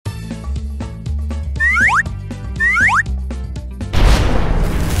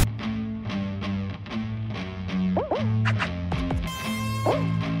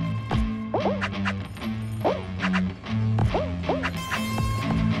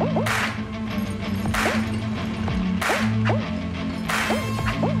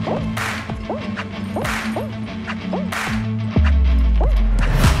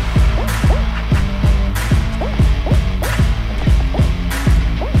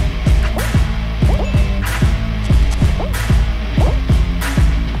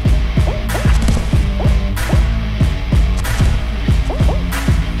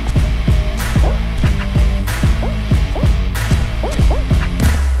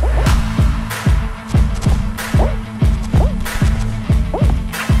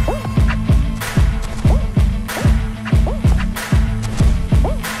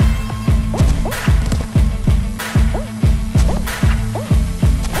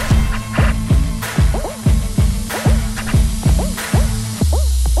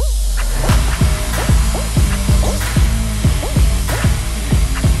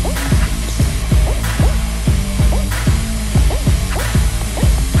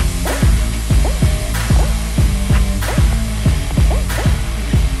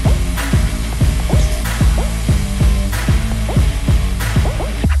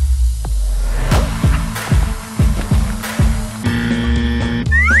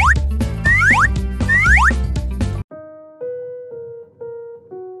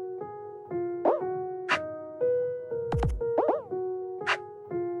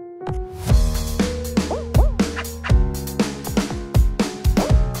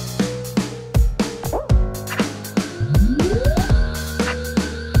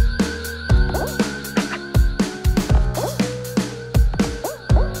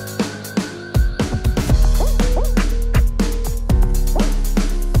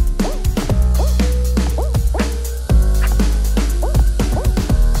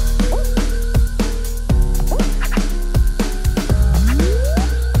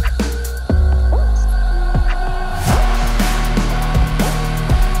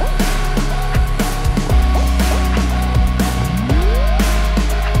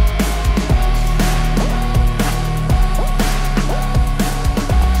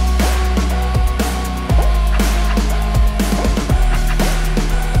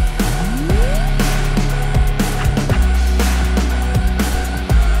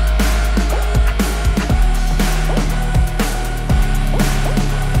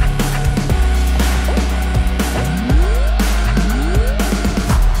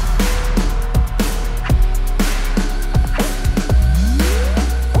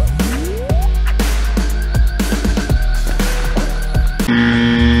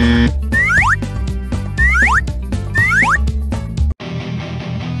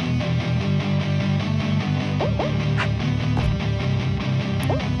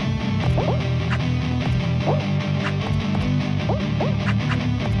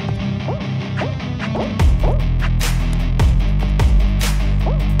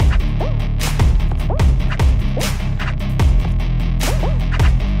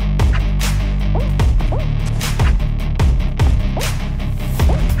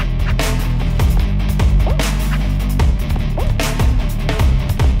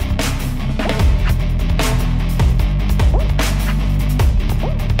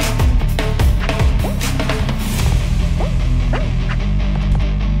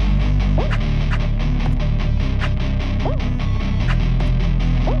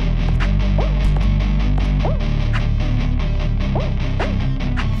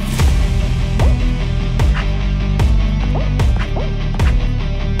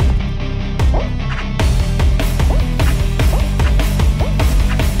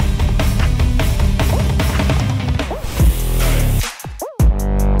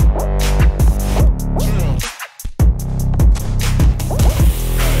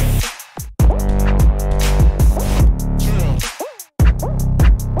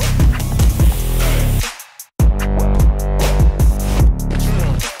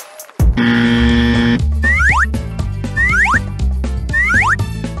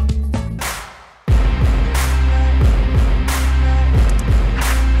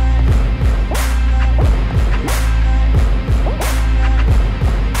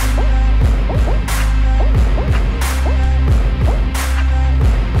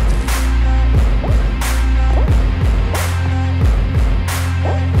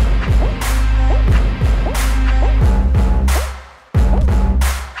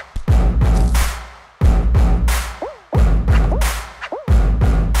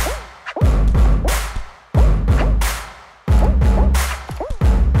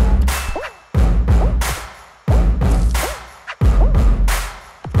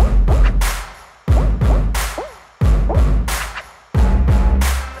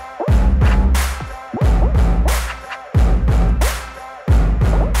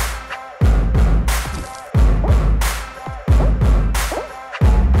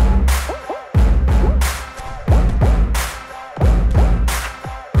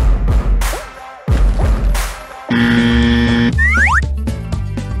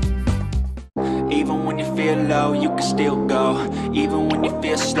feel low, you can still go. Even when you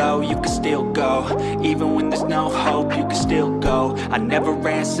feel slow, you can still go. Even when there's no hope, you can still go. I never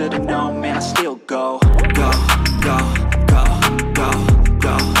answer to no, man, I still go. Go, go, go, go,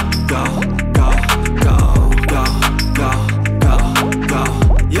 go, go, go, go, go, go, go, go,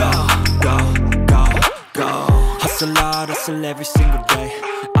 yo, go, go, go. Hustle hard, hustle every single day.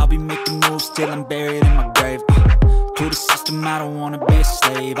 I'll be making moves till I'm buried in my grave. To the system, I don't wanna be a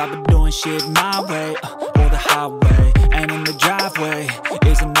slave. I've been doing shit my way, or the highway. And in the driveway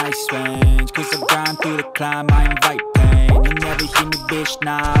is a nice range, cause I grind through the climb, I invite pain. You'll never hear me, bitch,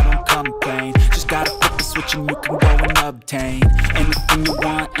 nah, I don't complain. Just gotta flip the switch and you can go and obtain anything you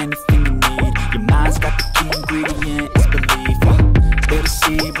want, anything you need. Your mind's got the key ingredient, it's belief. They'll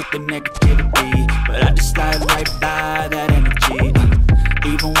deceive with the negativity, but I just slide right by that energy.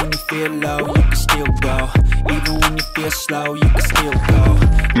 Even when you feel low, you can still go. Even when you feel slow, you can still go.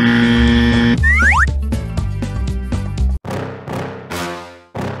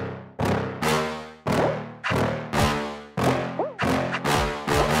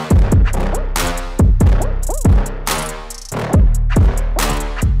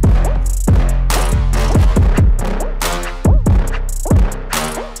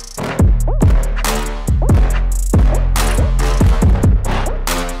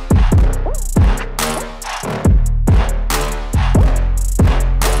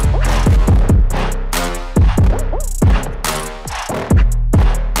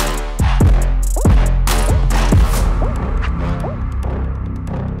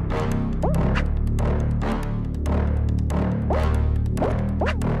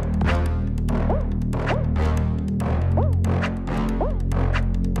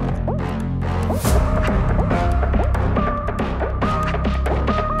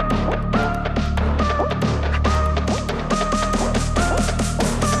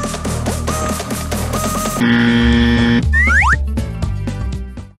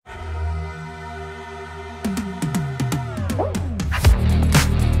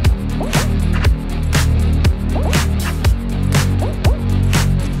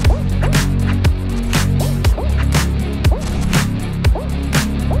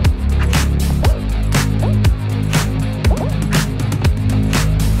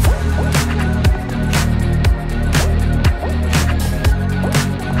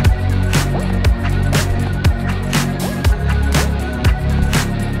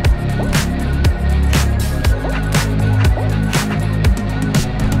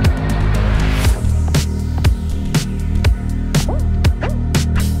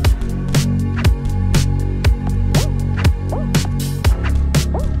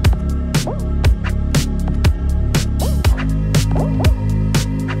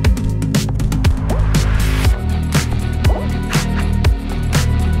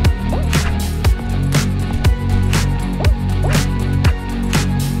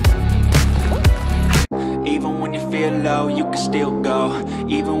 Low, you can still go.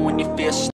 Even when you feel